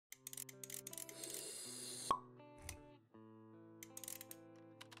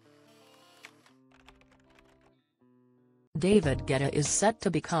David Guetta is set to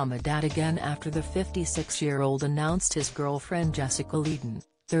become a dad again after the 56-year-old announced his girlfriend Jessica Leedon,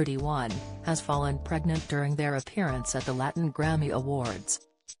 31, has fallen pregnant during their appearance at the Latin Grammy Awards.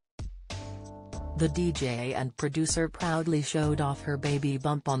 The DJ and producer proudly showed off her baby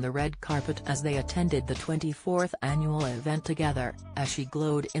bump on the red carpet as they attended the 24th annual event together, as she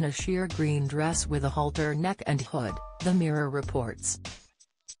glowed in a sheer green dress with a halter neck and hood, the Mirror reports.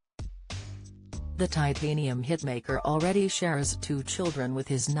 The titanium hitmaker already shares 2 children with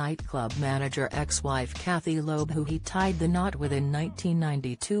his nightclub manager ex-wife Kathy Loeb, who he tied the knot with in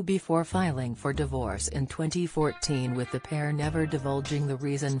 1992 before filing for divorce in 2014, with the pair never divulging the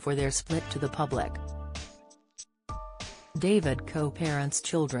reason for their split to the public. David co-parents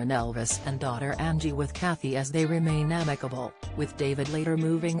children Elvis and daughter Angie with Kathy as they remain amicable, with David later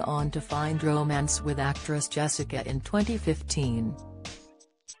moving on to find romance with actress Jessica in 2015.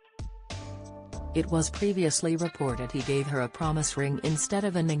 It was previously reported he gave her a promise ring instead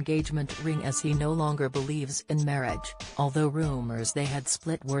of an engagement ring, as he no longer believes in marriage, although rumors they had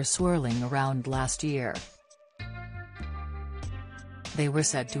split were swirling around last year. They were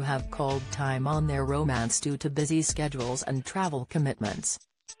said to have called time on their romance due to busy schedules and travel commitments.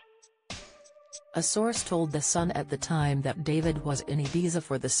 A source told The Sun at the time that David was in Ibiza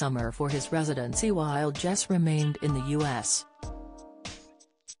for the summer for his residency while Jess remained in the US.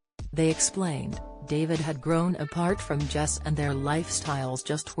 They explained, David had grown apart from Jess and their lifestyles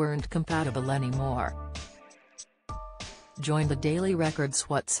just weren't compatible anymore. Join the Daily Records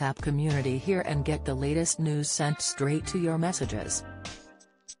WhatsApp community here and get the latest news sent straight to your messages.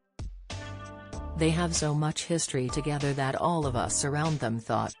 They have so much history together that all of us around them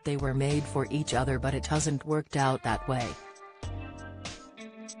thought they were made for each other, but it hasn't worked out that way.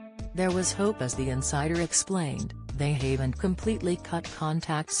 There was hope, as the insider explained. They haven't completely cut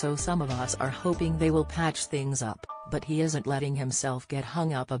contact, so some of us are hoping they will patch things up, but he isn't letting himself get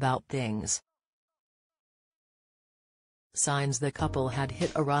hung up about things. Signs the couple had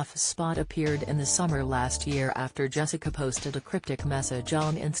hit a rough spot appeared in the summer last year after Jessica posted a cryptic message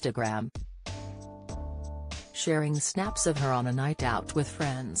on Instagram. Sharing snaps of her on a night out with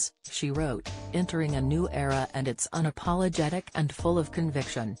friends, she wrote, "Entering a new era and it's unapologetic and full of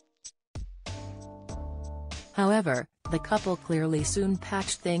conviction." However, the couple clearly soon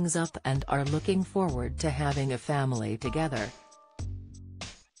patched things up and are looking forward to having a family together,